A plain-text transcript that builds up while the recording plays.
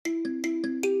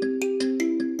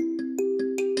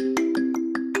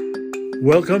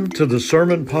Welcome to the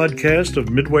Sermon Podcast of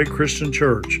Midway Christian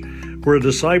Church. We're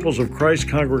disciples of Christ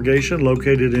congregation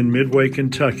located in Midway,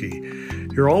 Kentucky.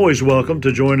 You're always welcome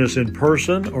to join us in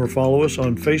person or follow us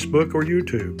on Facebook or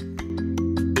YouTube.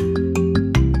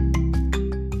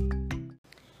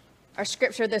 Our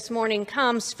scripture this morning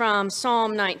comes from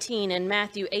Psalm 19 and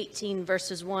Matthew 18,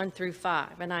 verses 1 through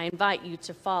 5, and I invite you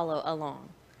to follow along.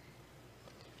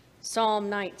 Psalm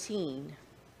 19,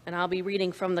 and I'll be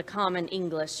reading from the Common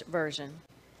English Version.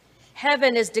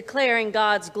 Heaven is declaring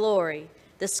God's glory.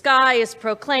 The sky is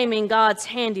proclaiming God's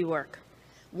handiwork.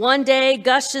 One day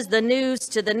gushes the news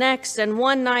to the next, and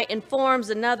one night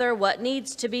informs another what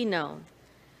needs to be known.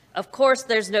 Of course,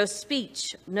 there's no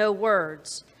speech, no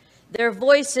words. Their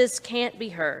voices can't be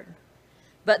heard,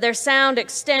 but their sound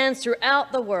extends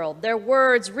throughout the world. Their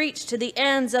words reach to the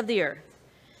ends of the earth.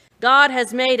 God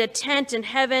has made a tent in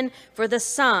heaven for the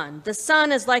sun. The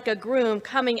sun is like a groom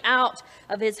coming out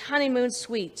of his honeymoon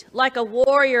suite. Like a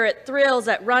warrior, it thrills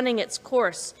at running its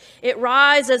course. It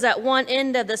rises at one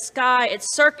end of the sky.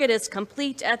 Its circuit is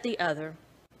complete at the other.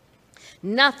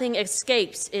 Nothing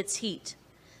escapes its heat.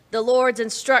 The Lord's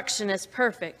instruction is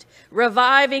perfect,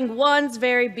 reviving one's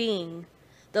very being.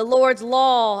 The Lord's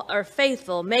law are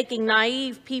faithful, making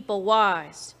naive people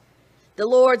wise. The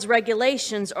Lord's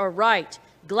regulations are right,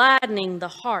 gladdening the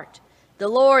heart. The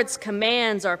Lord's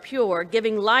commands are pure,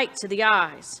 giving light to the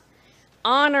eyes.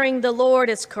 Honoring the Lord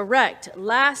is correct,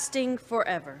 lasting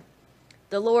forever.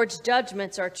 The Lord's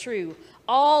judgments are true.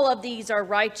 All of these are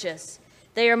righteous.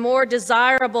 They are more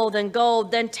desirable than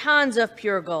gold, than tons of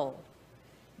pure gold.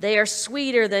 They are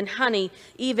sweeter than honey,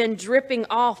 even dripping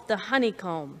off the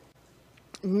honeycomb.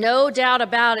 No doubt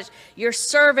about it, your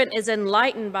servant is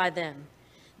enlightened by them.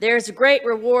 There's great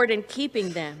reward in keeping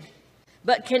them.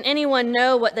 But can anyone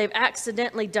know what they've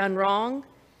accidentally done wrong?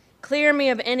 Clear me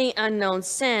of any unknown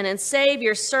sin and save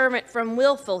your servant from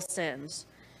willful sins.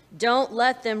 Don't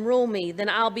let them rule me, then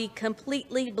I'll be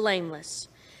completely blameless.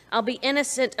 I'll be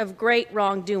innocent of great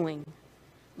wrongdoing.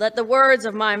 Let the words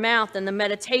of my mouth and the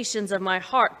meditations of my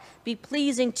heart be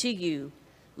pleasing to you,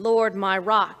 Lord, my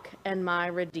rock and my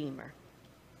redeemer.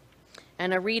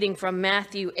 And a reading from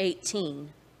Matthew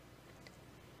 18.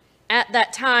 At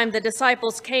that time, the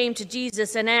disciples came to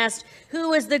Jesus and asked,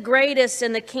 "Who is the greatest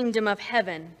in the kingdom of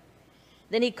heaven?"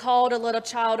 Then he called a little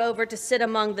child over to sit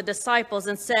among the disciples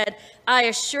and said, "I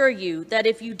assure you that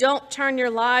if you don't turn your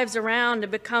lives around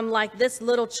and become like this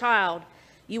little child,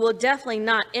 you will definitely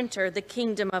not enter the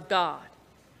kingdom of God.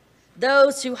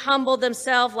 Those who humble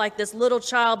themselves like this little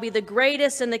child be the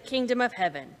greatest in the kingdom of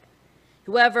heaven.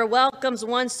 Whoever welcomes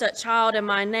one such child in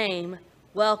my name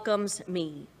welcomes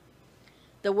me."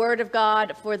 The word of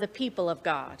God for the people of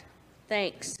God.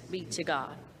 Thanks be to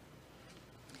God.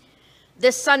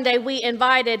 This Sunday, we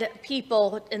invited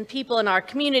people in our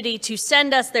community to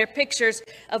send us their pictures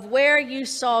of where you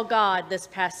saw God this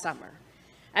past summer.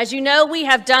 As you know, we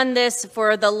have done this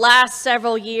for the last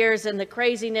several years in the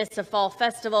craziness of Fall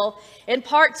Festival, in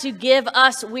part to give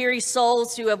us weary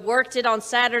souls who have worked it on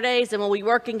Saturdays and will be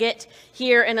working it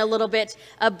here in a little bit,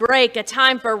 a break, a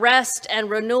time for rest and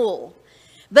renewal.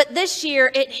 But this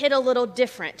year, it hit a little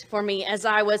different for me as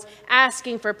I was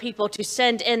asking for people to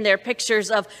send in their pictures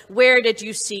of where did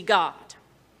you see God.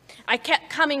 I kept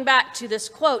coming back to this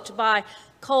quote by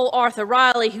Cole Arthur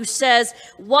Riley, who says,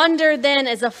 "Wonder then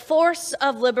is a force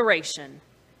of liberation.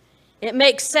 It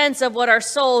makes sense of what our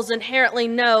souls inherently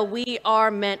know we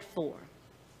are meant for."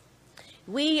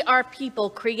 We are people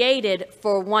created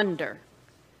for wonder.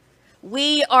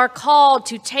 We are called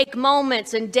to take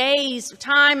moments and days,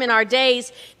 time in our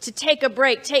days, to take a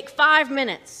break, take 5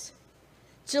 minutes,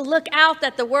 to look out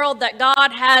at the world that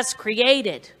God has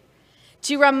created,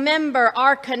 to remember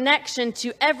our connection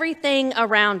to everything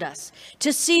around us,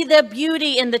 to see the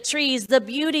beauty in the trees, the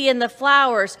beauty in the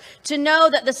flowers, to know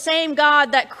that the same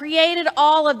God that created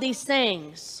all of these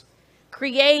things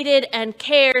created and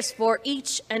cares for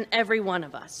each and every one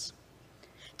of us.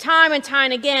 Time and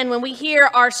time again, when we hear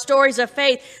our stories of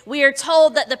faith, we are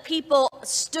told that the people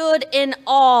stood in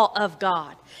awe of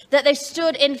God, that they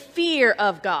stood in fear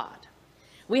of God.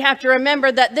 We have to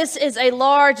remember that this is a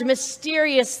large,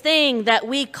 mysterious thing that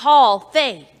we call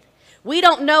faith. We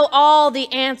don't know all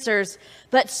the answers,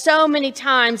 but so many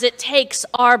times it takes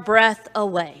our breath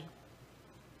away.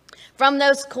 From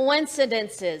those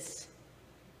coincidences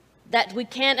that we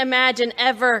can't imagine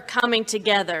ever coming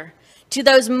together, to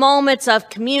those moments of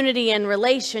community and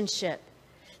relationship,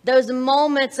 those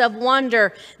moments of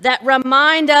wonder that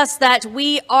remind us that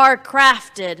we are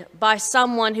crafted by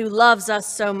someone who loves us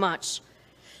so much,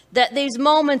 that these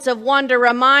moments of wonder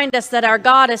remind us that our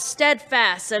God is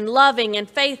steadfast and loving and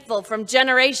faithful from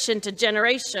generation to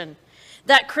generation,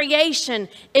 that creation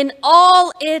in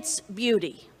all its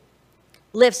beauty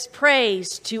lifts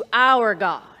praise to our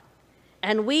God,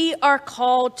 and we are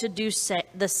called to do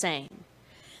the same.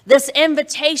 This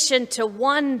invitation to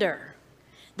wonder,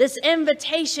 this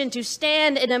invitation to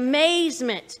stand in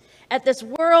amazement at this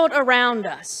world around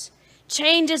us,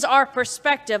 changes our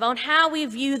perspective on how we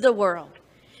view the world.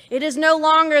 It is no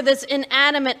longer this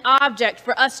inanimate object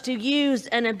for us to use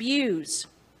and abuse.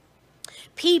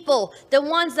 People, the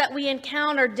ones that we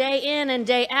encounter day in and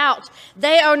day out,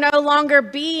 they are no longer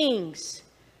beings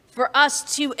for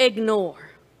us to ignore.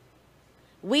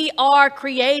 We are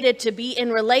created to be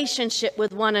in relationship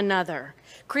with one another,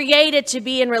 created to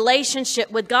be in relationship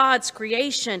with God's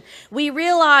creation. We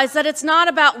realize that it's not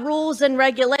about rules and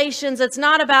regulations. It's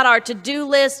not about our to-do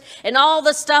list and all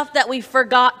the stuff that we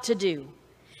forgot to do.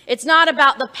 It's not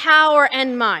about the power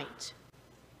and might.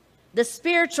 The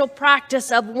spiritual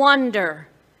practice of wonder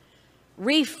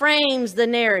reframes the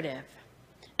narrative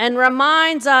and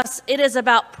reminds us it is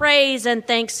about praise and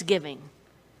thanksgiving,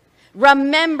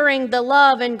 remembering the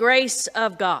love and grace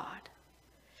of God,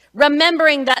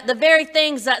 remembering that the very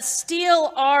things that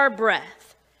steal our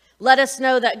breath let us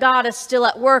know that God is still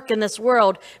at work in this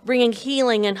world, bringing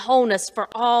healing and wholeness for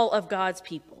all of God's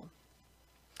people.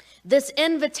 This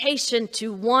invitation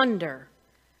to wonder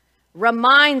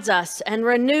reminds us and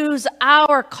renews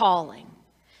our calling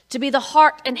to be the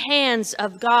heart and hands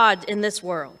of God in this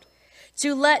world,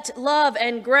 to let love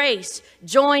and grace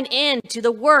join in to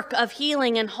the work of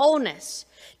healing and wholeness,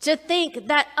 to think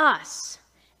that us,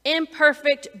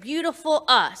 imperfect, beautiful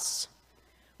us,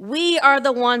 we are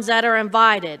the ones that are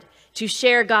invited to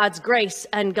share God's grace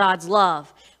and God's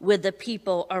love with the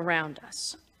people around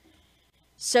us.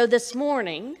 So this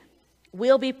morning,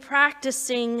 we'll be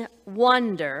practicing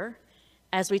wonder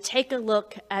as we take a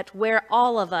look at where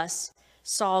all of us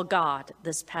saw God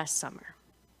this past summer.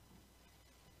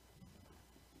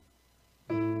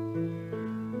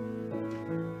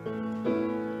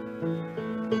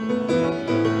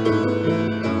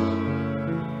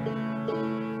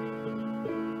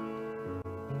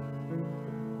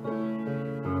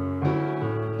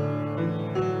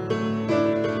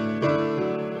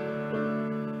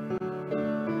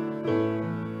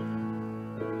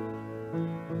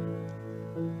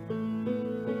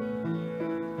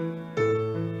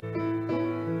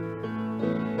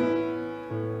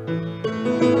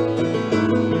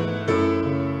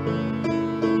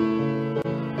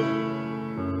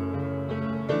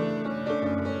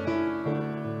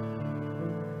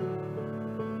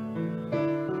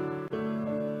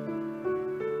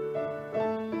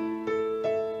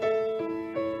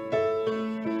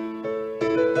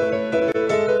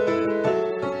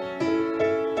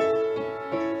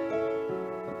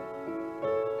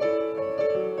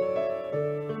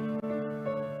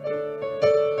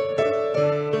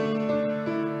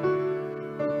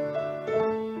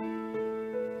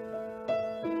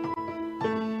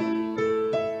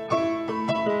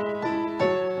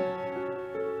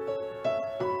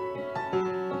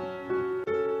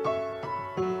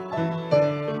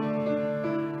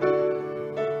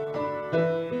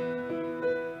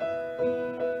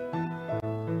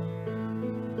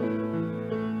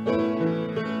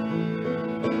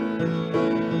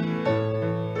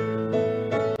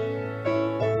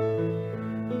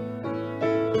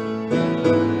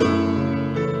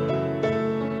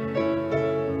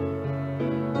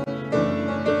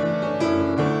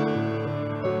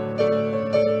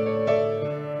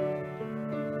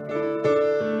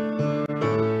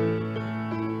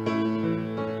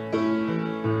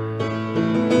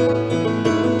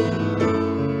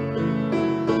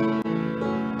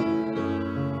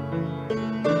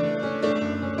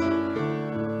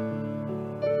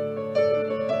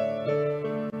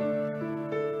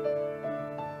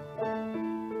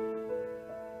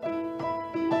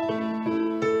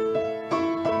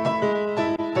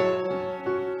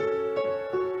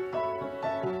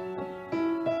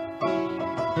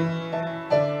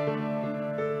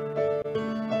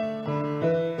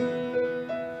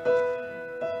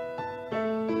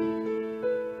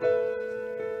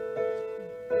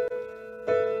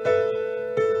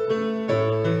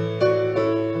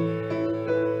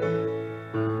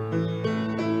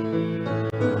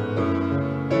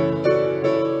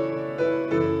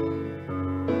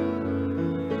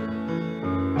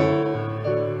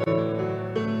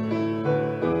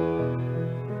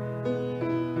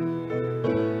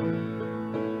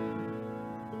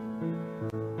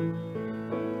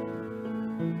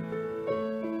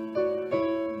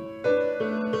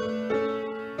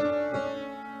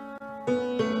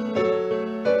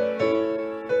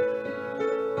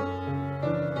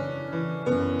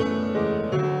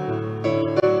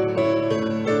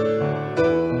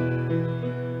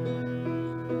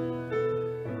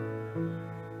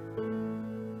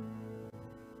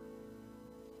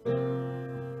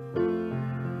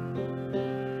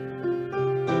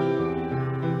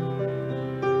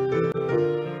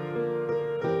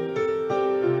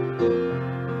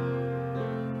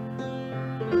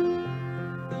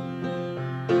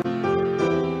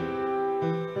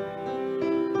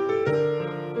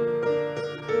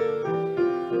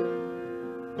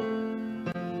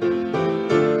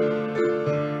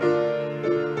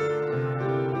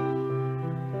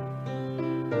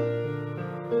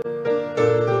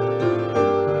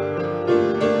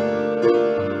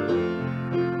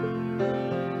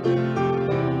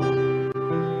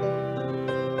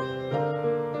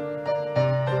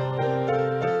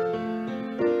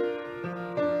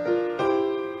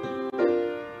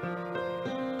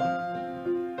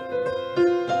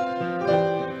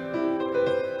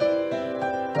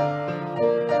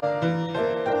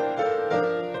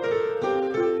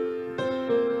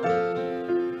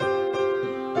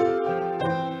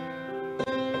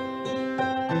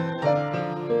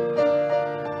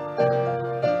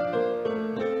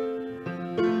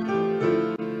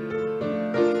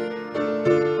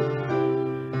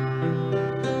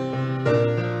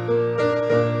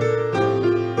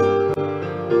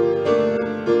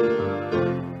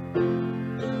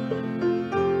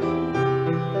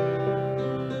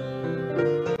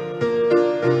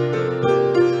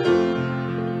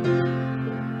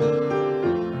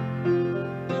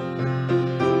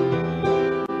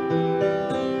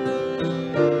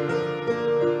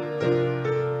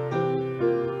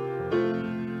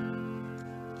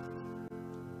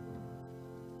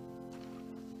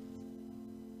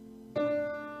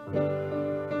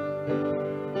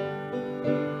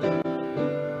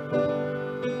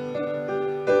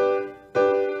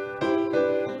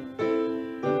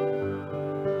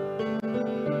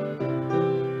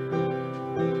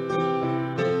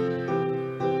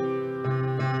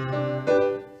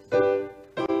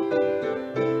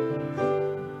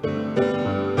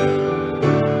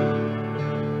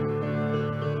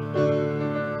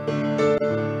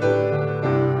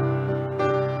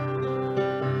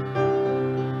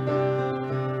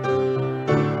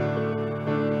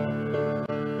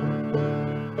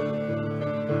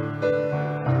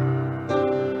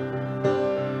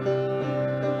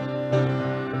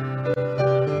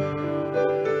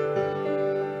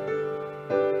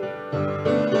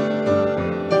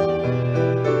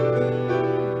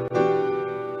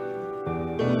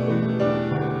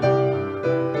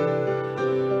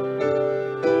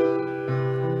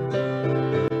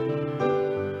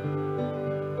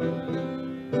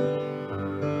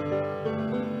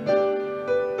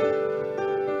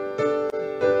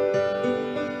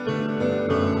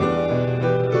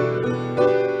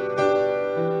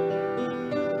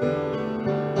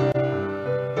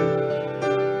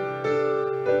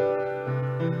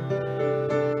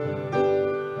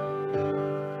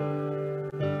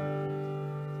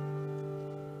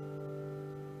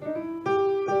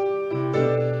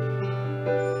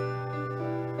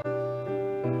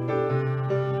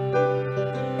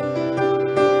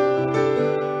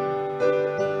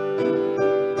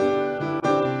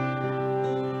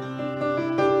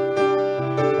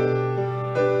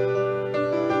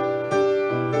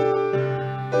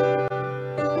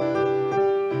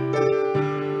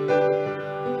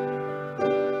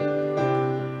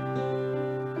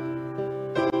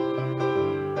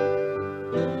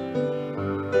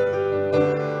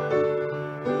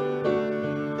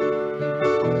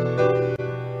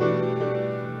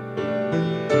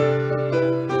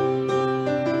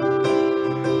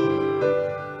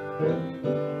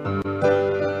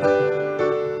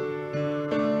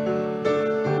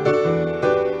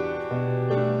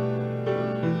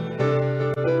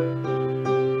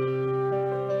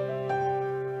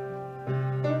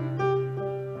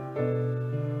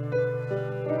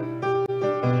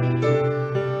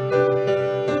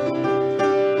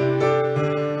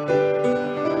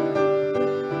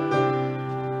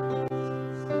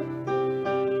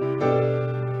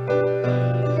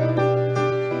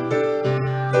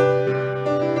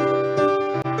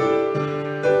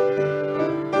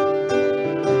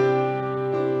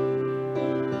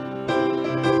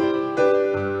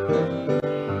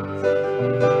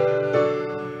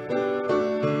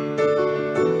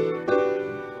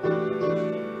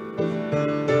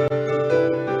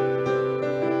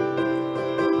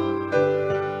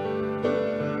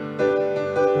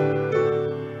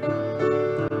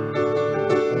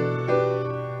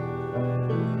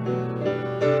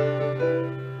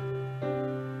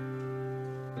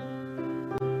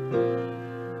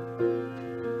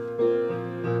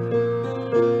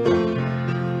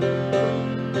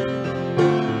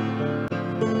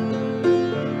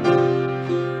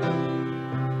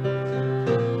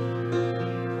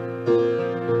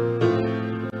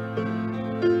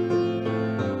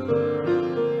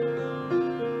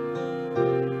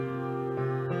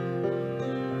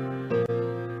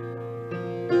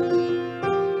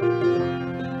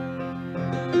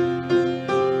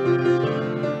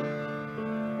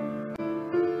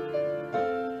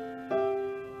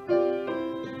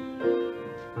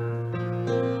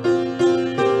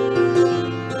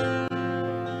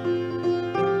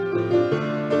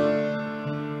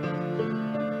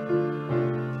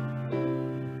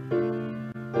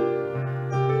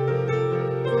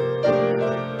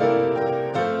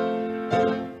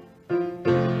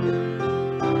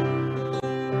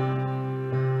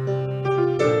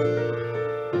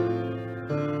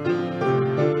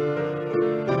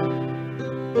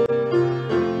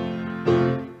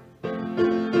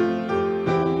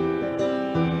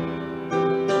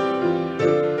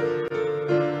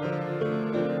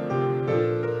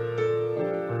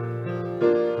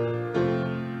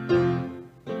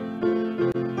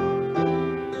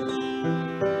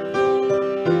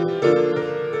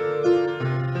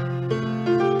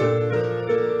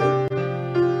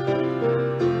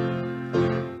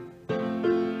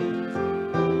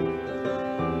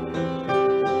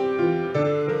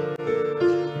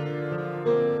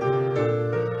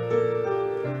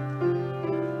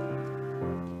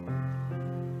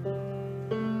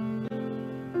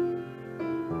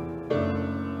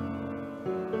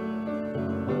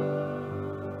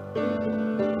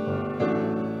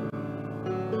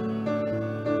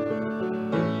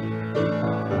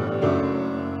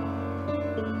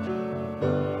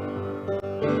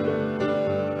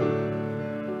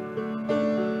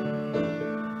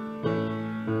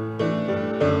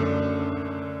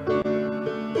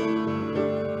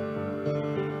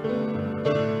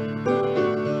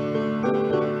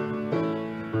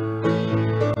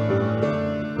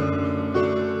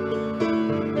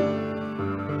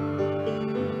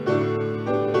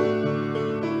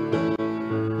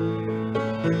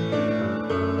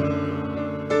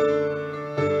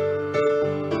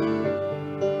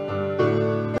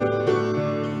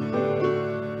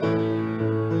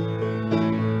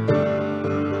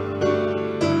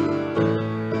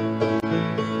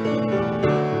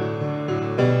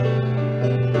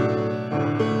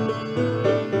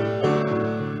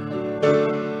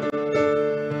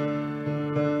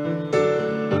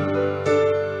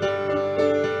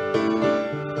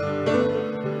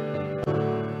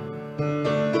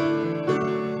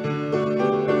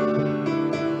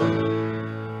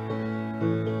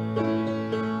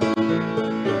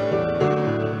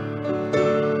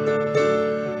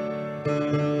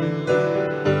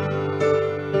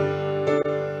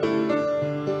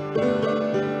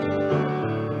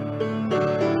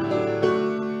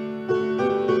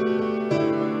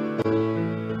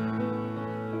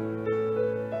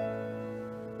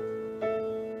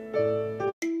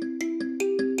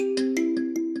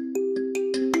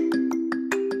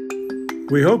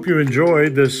 We hope you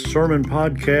enjoyed this sermon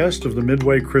podcast of the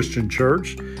Midway Christian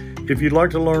Church. If you'd like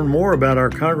to learn more about our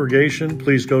congregation,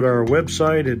 please go to our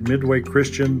website at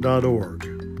midwaychristian.org.